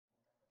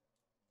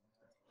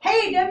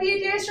Hey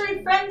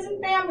WDSRA friends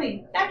and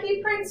family, Becky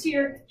Prince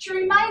here to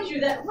remind you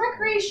that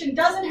recreation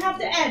doesn't have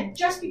to end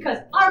just because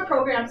our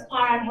programs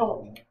are on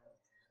hold.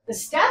 The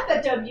staff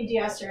at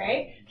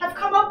WDSRA have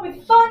come up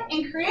with fun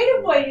and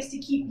creative ways to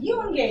keep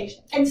you engaged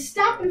and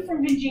stop you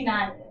from binging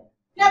on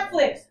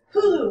Netflix,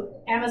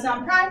 Hulu,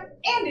 Amazon Prime,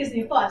 and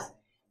Disney Plus,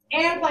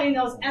 and playing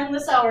those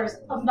endless hours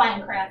of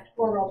Minecraft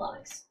or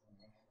Roblox.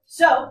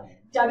 So,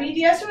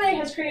 WDSRA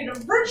has created a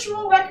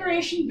virtual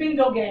recreation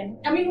bingo game,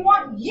 and we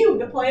want you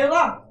to play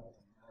along.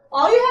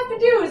 All you have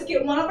to do is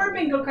get one of our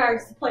bingo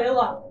cards to play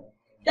along.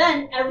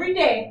 Then, every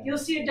day, you'll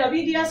see a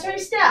WDSRA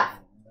staff,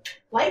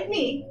 like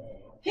me,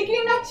 picking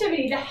an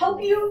activity to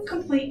help you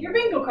complete your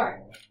bingo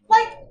card,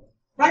 like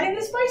riding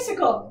this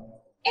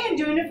bicycle and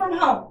doing it from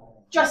home,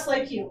 just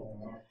like you.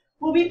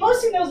 We'll be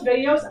posting those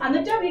videos on the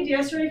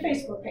WDSRA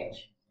Facebook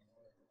page.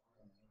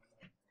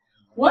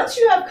 Once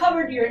you have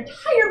covered your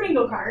entire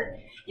bingo card,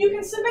 you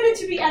can submit it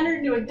to be entered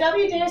into a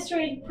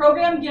WDSRA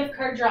program gift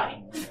card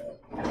drawing.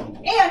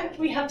 And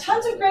we have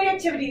tons of great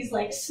activities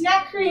like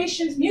snack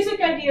creations,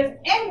 music ideas,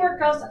 and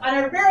workouts on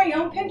our very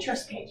own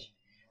Pinterest page.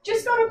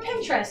 Just go to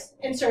Pinterest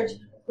and search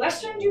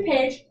Western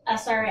DuPage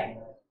SRA.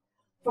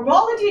 For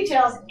all the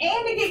details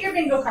and to get your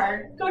bingo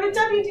card, go to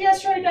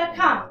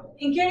WDSRA.com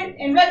and get it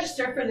and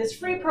register for this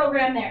free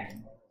program there.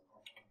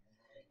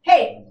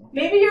 Hey,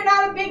 maybe you're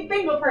not a big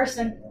bingo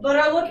person, but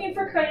are looking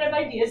for creative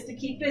ideas to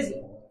keep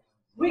busy.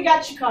 We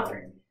got you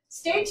covered.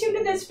 Stay tuned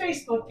to this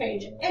Facebook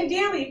page, and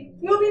daily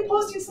we'll be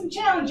posting some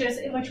challenges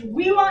in which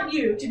we want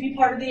you to be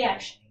part of the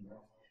action.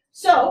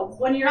 So,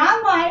 when you're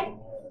online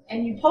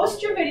and you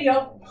post your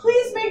video,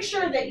 please make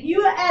sure that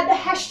you add the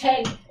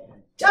hashtag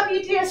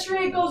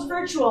WDSRA Goes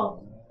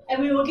Virtual,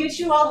 and we will get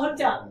you all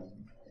hooked up.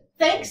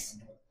 Thanks,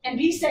 and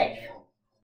be safe.